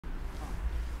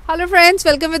Hello friends,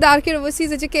 welcome with Rcare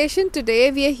Overseas Education. Today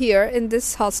we are here in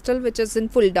this hostel which is in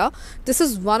Fulda. This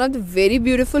is one of the very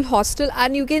beautiful hostel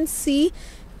and you can see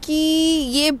कि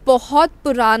ये बहुत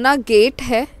पुराना gate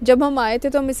है. जब हम आए थे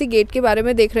तो हम इसी गेट के बारे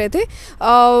में देख रहे थे.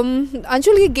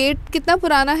 अंशुल, ये गेट कितना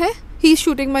पुराना है? He is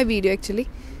shooting my video actually.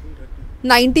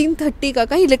 1930 का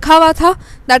कहीं लिखा हुआ था.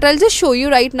 That I just show you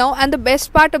right now. And the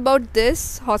best part about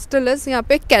this hostel is यहाँ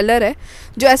पे केलर है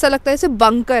जो ऐसा लगता है जैसे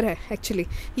बंकर है एक्चुअली.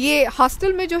 ये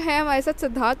हॉस्टल में जो है हमारे साथ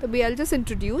सिद्धार्थ, अभी आई जस्ट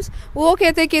इंट्रोड्यूस. वो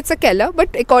कहते हैं कि it's a Keller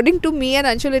but according to me and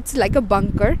Anshul it's like a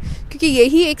bunker, क्योंकि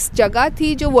यही एक जगह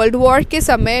थी जो वर्ल्ड वॉर के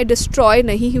समय डिस्ट्रॉय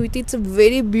नहीं हुई थी. It's a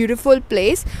very beautiful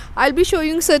place. I will be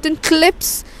showing certain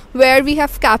clips where we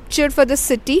have captured for the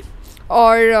city.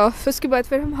 और उसके बाद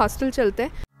फिर हम हॉस्टल चलते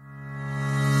हैं.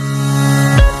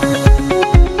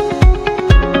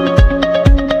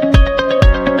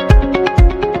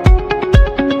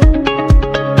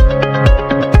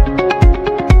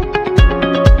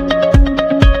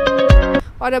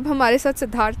 और अब हमारे साथ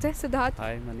सिद्धार्थ है. सिद्धार्थ,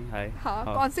 हाय मनी. हाय. हाँ,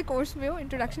 कौन से कोर्स में हो?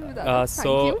 इंट्रोडक्शन बता.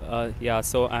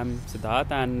 So I'm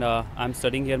Siddharth and I'm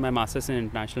studying here my masters in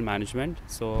international management,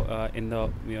 so in the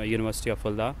University of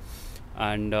Fulda,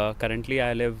 and currently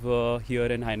I live here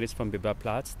in Heinrich von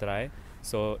Bibberplatz 3.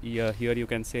 So here you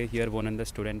can say here wohnen the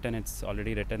Studenten. It's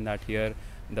already written that here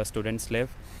the students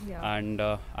live. And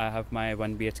I have my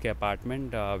 1 BHK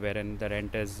apartment wherein the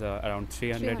rent is around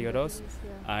 300 euros.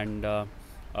 And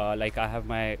like I have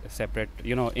my separate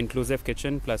inclusive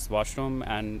kitchen plus washroom,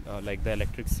 and like the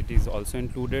electricity is also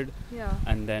included.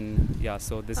 And then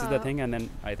so this is the thing. And then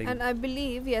I think, and I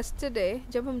believe yesterday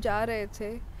जब हम जा रहे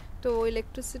थे तो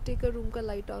electricity का room का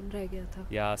light on रह गया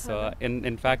था. So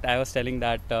in fact I was telling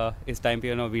that इस time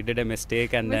पे we did a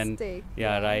mistake, and then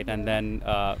right, and then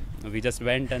we just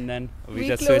went and then we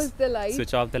just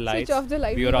switch off the lights.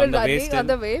 We were on the way still.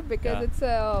 On the way because it's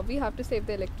we have to save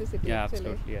the electricity.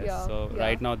 Absolutely, yes. So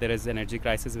right now there is energy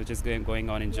crisis which is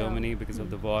going on in Germany because of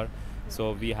the war.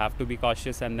 So we have to be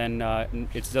cautious, and then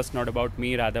it's just not about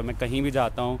me. Rather मैं कहीं भी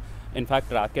जाता हूँ,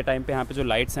 in fact रात के time पे यहाँ पे जो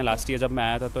लाइट्स हैं, लास्ट ईयर जब मैं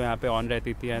आया था तो यहाँ पे ऑन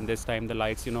रहती थी, and this time the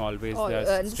lights always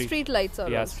street lights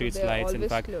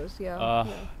in fact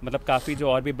मतलब काफ़ी जो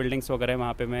और भी बिल्डिंग्स वगैरह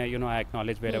वहाँ पे मैं I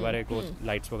acknowledge where ever I go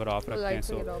lights वगैरह ऑफ रखते हैं.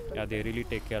 सो they really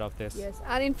take care of this.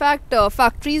 And in fact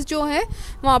factories जो हैं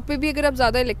वहाँ पे भी अगर आप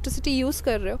ज़्यादा इलेक्ट्रिसिटी यूज़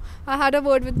कर रहे हो, I had a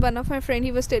word with one of my friend.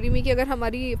 He was telling me कि अगर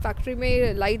हमारी फैक्ट्री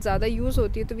में लाइट ज़्यादा यूज़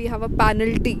होती है तो वी हैव अ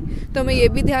पेनल्टी. तो हमें ये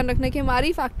भी ध्यान रखना है कि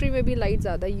हमारी फैक्ट्री में भी लाइट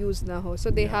ज़्यादा यूज़ ना हो. सो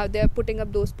दे are putting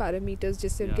up those parameters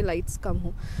जिससे उनके lights कम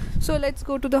हो. So let's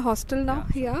go to the hostel now.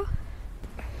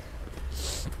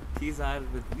 Keys are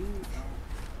with me.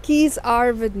 Keys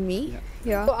are with me.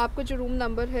 So आपको जो room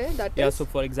number है that is. So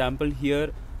for example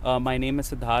here my name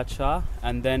is Siddharth Shah,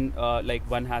 and then like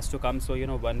one has to come, so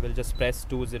one will just press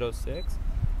 206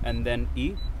 and then E.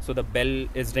 So the bell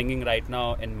is ringing right now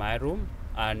in my room,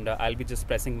 and I'll be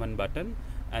just pressing one button.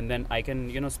 And then I can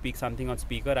speak something on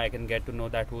speaker. I can get to know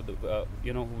that who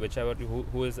whichever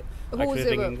who is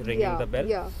actually ringing the bell.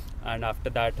 And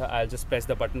after that I'll just press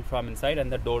the button from inside,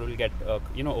 and the door will get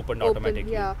opened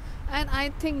automatically. And I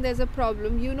think there's a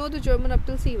problem. You know the German up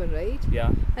till C1, right?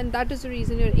 And that is the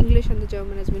reason your English and the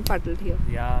German has been fuddled here.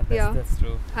 That's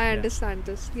true. I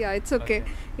understand this. It's okay.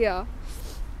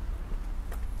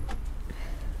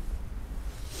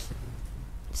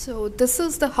 So this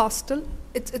is the hostel.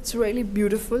 It's really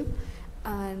beautiful,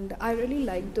 and I really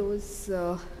like those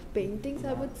paintings,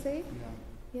 I would say.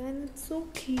 And it's so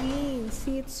clean.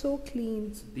 See, it's so clean.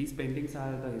 So these paintings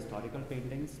are the historical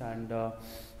paintings, and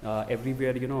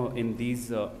everywhere in these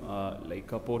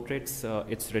like portraits,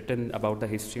 it's written about the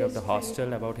history of the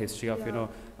hostel, about history of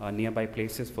nearby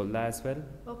places, Fulda as well.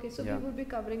 Okay, so we will be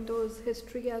covering those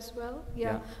history as well.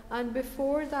 And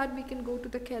before that we can go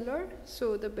to the Keller.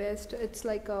 So the best, it's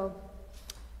like a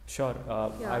sure.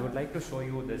 I would like to show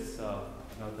you this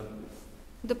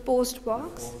the post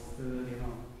box.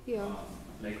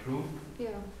 Like room.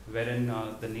 Wherein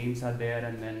the names are there,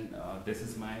 and then this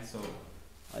is my. So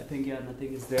I think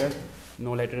nothing is there.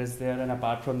 No letter is there, and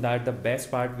apart from that, the best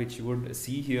part which you would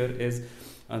see here is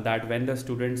that when the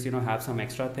students have some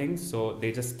extra things, so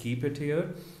they just keep it here,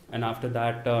 and after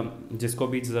that जिसको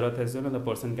भी ज़रूरत है the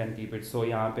person can keep it. So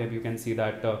यहाँ पे you can see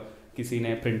that किसी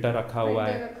ने printer रखा हुआ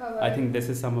है. I think this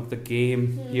is some of the game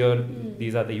here.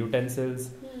 These are the utensils,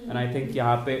 and I think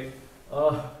यहाँ पे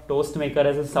toast maker,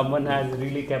 as someone has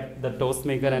really kept the toast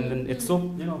maker, and then it's so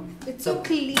it's so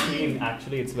clean.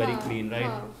 Actually it's very clean,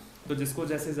 right? तो जिसको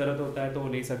जैसे ज़रूरत होता है तो वो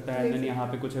ले सकता है. एंड यहाँ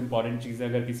पे कुछ इंपॉर्टेंट चीज़ें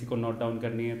अगर किसी को नोट डाउन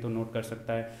करनी है तो नोट कर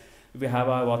सकता है. We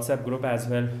have a WhatsApp group as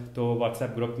well. तो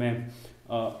व्हाट्सएप ग्रुप में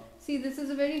see, this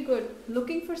is very good.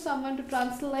 Looking for someone to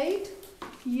translate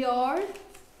your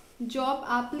job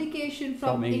application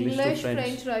from English,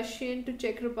 French, Russian to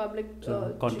Czech Republic.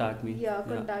 Contact me. Yeah,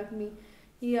 contact me.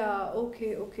 Yeah,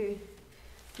 okay.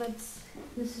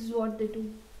 This is what they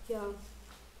do. Yeah.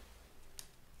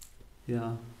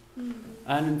 Yeah.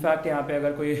 And in fact यहाँ पे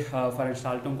अगर कोई for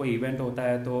example कोई event होता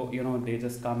है तो they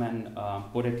just come and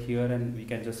put it here and we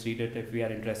can just read it. If we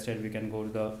are interested we can go to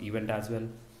the event as well.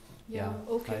 Yeah.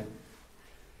 Okay.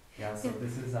 Yeah, so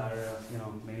this is our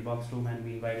mailbox room, and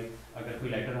meanwhile अगर कोई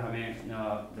letter हमें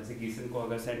जैसे किसी को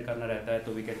अगर send करना रहता है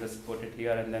तो we can just put it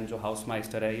here, and then जो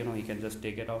housemaster है he can just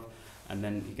take it off and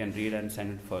then he can read and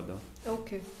send it further.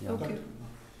 Okay. Yeah. Okay.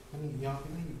 यहाँ पे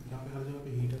हर जगह पे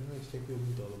हीटर है, इस टाइप की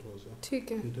भी डालो थोड़ा सा।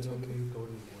 ठीक है। हीटर हमने कवर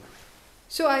नहीं किया।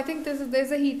 So I think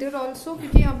there's a heater also,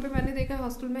 क्योंकि यहाँ पे मैंने देखा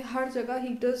हॉस्टल में हर जगह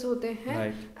हीटर्स होते हैं।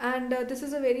 And this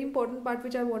is a very important part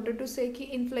which I wanted to से कि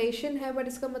इन्फ्लेशन है, बट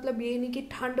इसका मतलब ये नहीं कि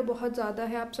ठंड बहुत ज़्यादा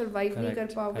है आप सर्वाइव नहीं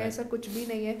कर पाओगे, ऐसा कुछ भी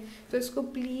नहीं है। तो इसको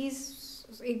प्लीज़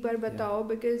एक बार बताओ,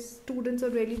 because students are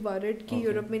really worried कि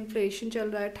यूरोप में इन्फ्लेशन चल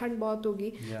रहा है, ठंड बहुत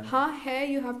होगी। हाँ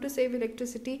है, you have to save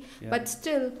electricity, but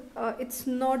still it's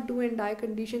not do and die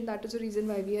condition. That is the reason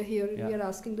why we are here, we are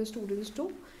asking the students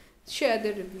to share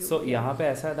their review. So यहाँ पे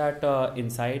ऐसा that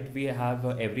inside we have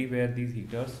everywhere these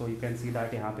heaters, so you can see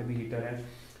that यहाँ पे भी heater है,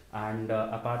 and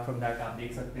apart from that आप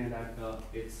देख सकते हैं that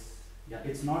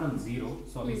it's not on zero,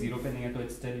 so अभी zero पे नहीं है तो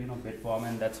it's still bit warm,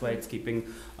 and that's why it's keeping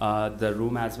the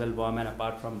room as well warm. And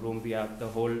apart from room we have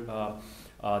the whole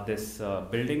this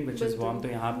building which is warm. तो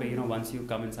यहाँ पे once you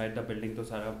come inside the building तो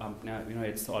सारा अपने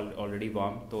it's already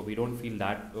warm, so we don't feel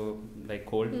that like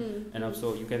cold enough.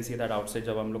 So you can see that outside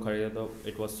जब हम लोग खड़े थे तो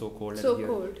it was so cold. So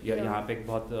cold. यहाँ पे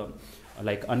बहुत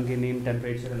like ungained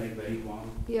temperature, like very warm.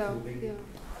 Yeah.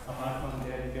 Apart from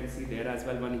there you can see there as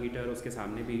well one heater, उसके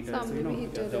सामने भी heater. सामने भी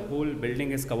heater the whole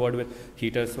building is covered with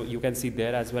heaters, so you can see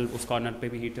there as well उस corner पे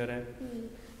भी heater है.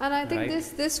 And I think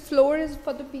this floor is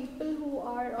for the people who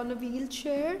are on a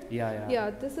wheelchair. Yeah,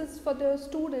 this is for the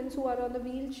students who are on a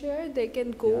wheelchair. They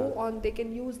can go on, they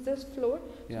can use this floor.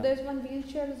 So there's one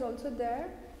wheelchair is also there,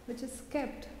 which is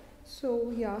kept. So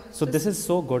yeah. So this is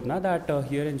so good, na, that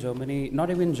here in Germany,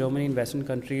 not even Germany, in Western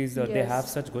countries, they have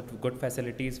such good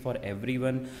facilities for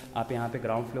everyone. आप यहाँ पे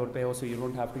ground floor पे हो, so you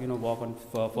don't have to walk on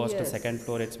first or second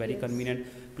floor. It's very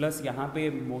convenient. Plus यहाँ पे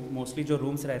mostly जो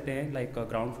rooms रहते हैं like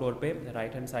ground floor पे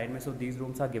right hand side में, so these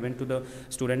rooms are given to the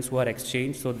students who are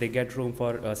exchanged, so they get room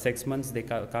for 6 months. They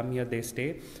come here, they stay.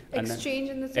 Exchange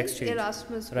in the sense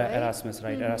Erasmus, right? Erasmus,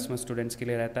 right? Erasmus students के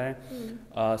लिए रहता है.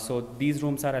 So these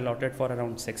rooms are allotted for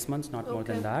around 6 months. Not more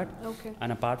than that. Okay.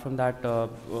 And apart from that,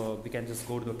 we can just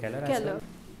go to the Keller as well.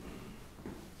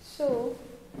 So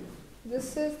this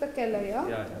is the Keller, yeah?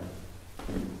 Yeah.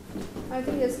 I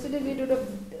think yesterday we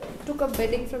took a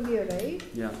bedding from here, right?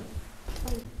 Yeah.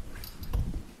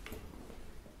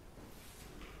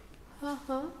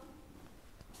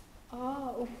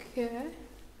 Okay.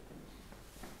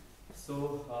 So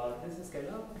this is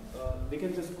Keller. We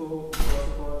can just go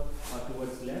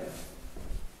towards left.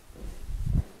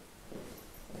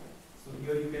 So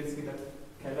here you can see the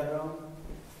Keller room.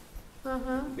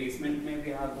 Basement में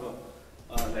we have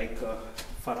like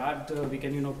Farad. We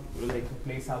can like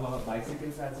place our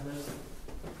bicycles as well.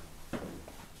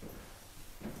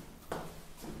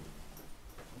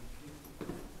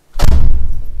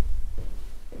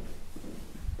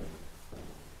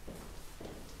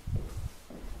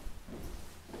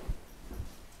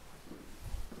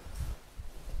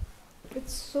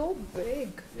 It's so big.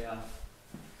 Yeah.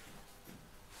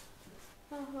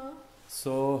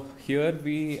 So here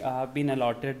we have been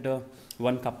allotted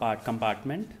one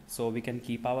compartment, so we can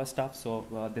keep our stuff. So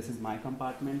this is my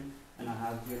compartment, and I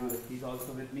have the keys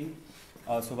also with me.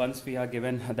 So once we are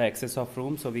given the access of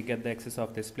room, so we get the access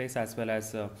of this place as well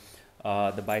as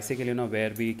the bicycle,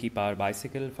 where we keep our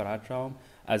bicycle, Fahrradraum,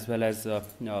 as well as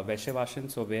Wäschewaschen,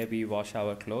 so where we wash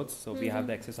our clothes. So we have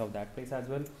the access of that place as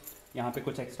well. यहाँ पे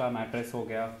कुछ extra mattress हो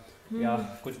गया या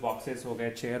कुछ boxes हो गए,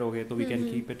 chair हो गए, तो we can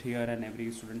keep it here and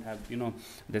every student have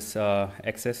this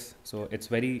access, so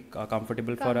it's very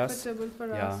comfortable for us.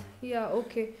 या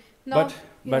okay.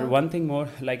 But one thing more,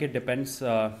 like it depends,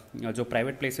 जो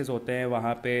प्राइवेट प्लेसेस होते हैं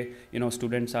वहाँ पे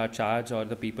स्टूडेंट्स आर चार्ज, और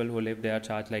the people who live they are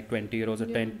charge like 20 euros or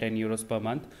 10 euros per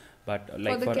month. But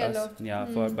like for us,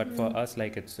 for us,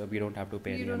 like it's we don't have to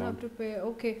pay. You don't have to pay.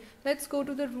 Okay, let's go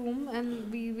to the room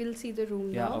and we will see the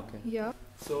room now. Okay. Yeah.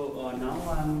 So now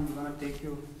I'm gonna take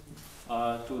you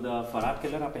to the Farad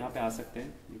Keller. आप यहाँ पे आ सकते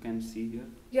हैं. You can see here.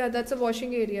 Yeah, that's a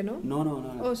washing area, no? No.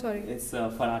 Oh, sorry. It's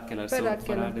Farad Keller. Farad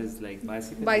Keller. Farad is like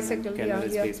bicycle. Bicycle. Keller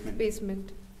is basement.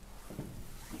 Basement.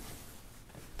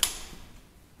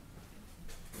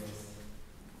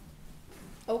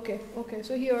 Okay, okay.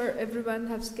 So here everyone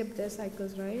have skipped their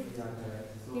cycles, right? Exactly.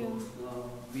 So Yeah.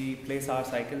 we place our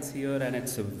cycles here, and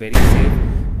it's very safe.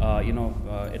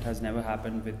 It has never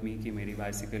happened with me कि मेरी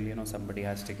bicycle, somebody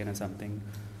has taken or something.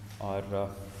 और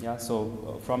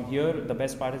from here the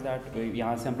best part is that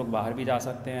यहाँ से हम लोग बाहर भी जा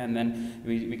सकते हैं, and then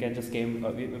we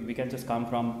can just come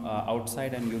from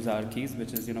outside and use our keys,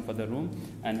 which is for the room,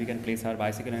 and we can place our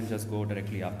bicycle and just go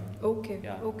directly up. Okay.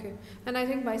 Yeah. Okay. And I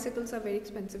think bicycles are very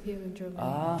expensive here in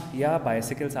Germany. Yeah,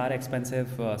 bicycles are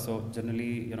expensive. So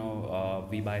generally,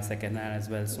 we buy second hand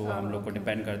as well. So हम लोग को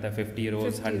depend करता है 50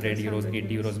 euros, 100 euros,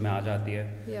 80 euros में आ जाती है.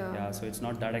 Yeah. So it's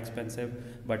not that expensive.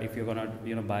 But if you're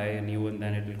gonna buy a new one,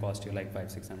 then it will cost you like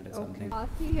 500-600 or something.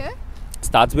 आती है.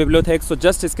 Stats Bibliothek. So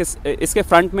just इसके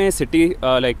front में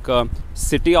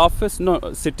city office, no,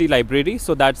 city library.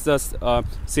 So that's the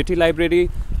city library.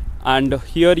 And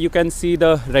here you can see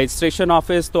the registration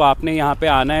office. तो आपने यहाँ पे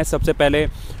आना है. सबसे पहले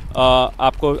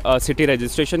आपको city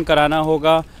registration कराना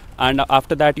होगा. And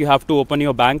after that you have to open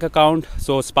your bank account.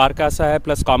 So Sparkasse है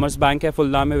plus Commerce Bank है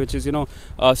फुल्दा में, which is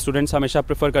students हमेशा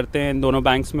prefer करते हैं इन दोनों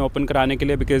banks में open कराने के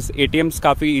लिए, because ATMs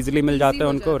काफ़ी easily मिल जाते हैं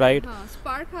उनको, right?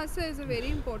 Sparkasse is a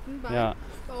very important bank. Yeah.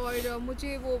 और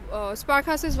मुझे वो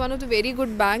Sparkasse is one of the very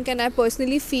good bank, and I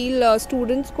personally feel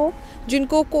students को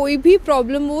जिनको कोई भी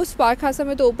problem वो Sparkasse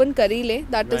में तो open कर ही ले.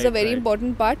 That is a very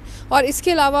important part. और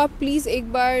इसके अलावा please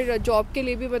एक बार job के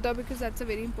लिए भी बताओ, because that's a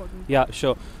very important. Yeah,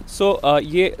 sure. So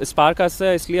ये Sparkasse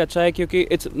इसलिए अच्छा है क्योंकि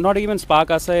it's not even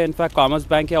Sparkasse, in fact Commerce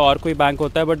Bank या और कोई बैंक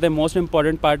होता है, but the most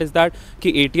important part is that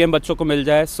कि ATM बच्चों को मिल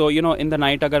जाए. So in the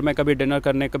night अगर मैं कभी डिनर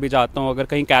करने कभी जाता हूँ, अगर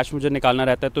कहीं कैश मुझे निकालना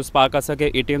रहता है तो Sparkasse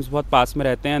के ATMs बहुत पास में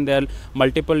रहते हैं, and there are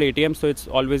multiple ATMs, so it's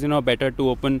always better to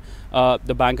open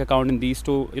the bank account in these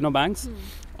two banks.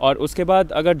 और उसके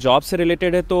बाद अगर जॉब से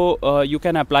रिलेटेड है तो you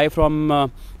can apply from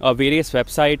various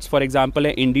websites. For example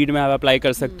Indeed में आप अप्लाई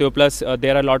कर सकते हो, plus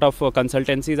there are lot of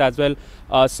consultancies as well.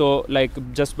 So like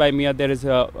just by me there is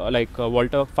like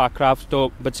Walter फाक्राफ्ट,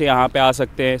 तो बच्चे यहाँ पे आ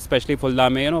सकते हैं स्पेशली फुल्दा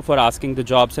में for asking the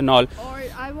jobs and all.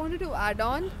 I wanted to add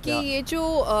on कि ये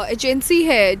जो एजेंसी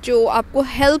है जो आपको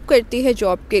हेल्प करती है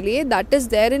जॉब के लिए, that is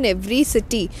there in every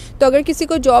city. तो अगर किसी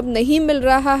को जॉब नहीं मिल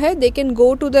रहा है, they can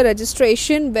go to the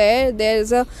registration where there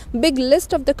is a big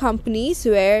list of the companies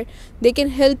where they can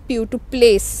help you to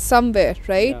place somewhere,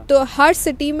 right? Yeah. तो हर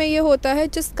city में ये होता है,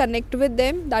 just connect with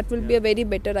them. That will be a very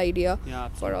better idea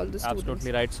for all the students.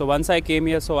 Absolutely right. So once I came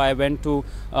here, so I went to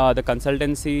the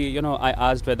consultancy, I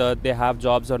asked whether they have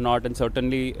jobs or not, and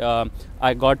certainly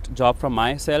I got job from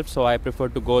myself, so I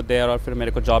preferred to go there, और फिर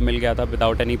मेरे को job मिल गया था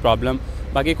without any problem.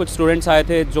 बाकी कुछ students आए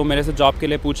थे जो मेरे से job के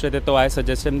लिए पूछ रहे थे, तो I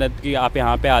suggested that कि आप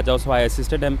यहाँ पे आ जाओ, so I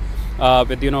assisted them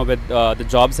with the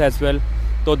jobs as well.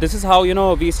 So this is how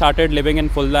we started living in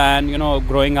Fulda and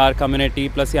growing our community.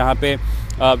 Plus यहाँ पे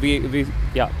we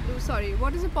yeah. Sorry,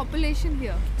 what is the population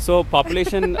here? So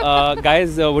population,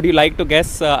 guys, would you like to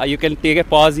guess? You can take a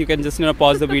pause. You can just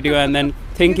pause the video and then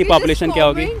think कि population क्या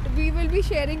होगी? We will be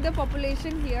sharing the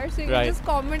population here, so you can just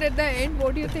comment at the end.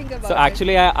 What do you think about it? So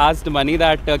actually, I asked Mani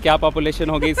that क्या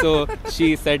population होगी. So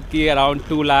she said कि around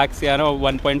 2 lakhs,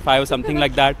 1.5 or something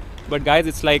like that. But guys,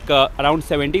 it's like around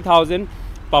 70,000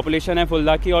 population है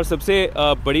फुल्दा की. और सबसे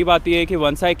बड़ी बात ये है कि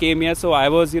once I came here, so I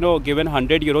was given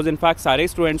 100 euros. In fact सारे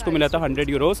स्टूडेंट्स को मिला था 100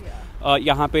 यूरोज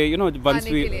यहाँ पे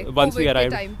वंस वी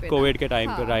अराइव कोविड के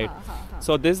टाइम पे, right.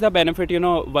 So this is the benefit,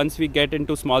 once we get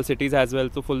into small cities as well.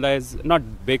 So Fulda is not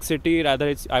big city, rather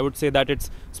I would say that it's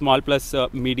small plus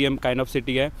medium kind of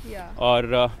city है.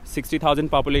 Or 60,000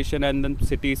 population, and then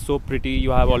city is so pretty.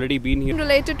 You have already been here.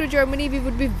 Related to Germany, we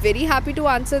would be very happy to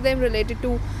answer them. Related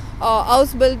to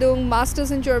Ausbildung,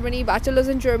 Masters in Germany,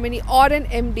 Bachelors in Germany, or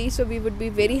an MD. So we would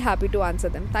be very happy to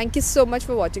answer them. Thank you so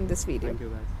much for watching this video. Thank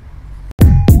you guys.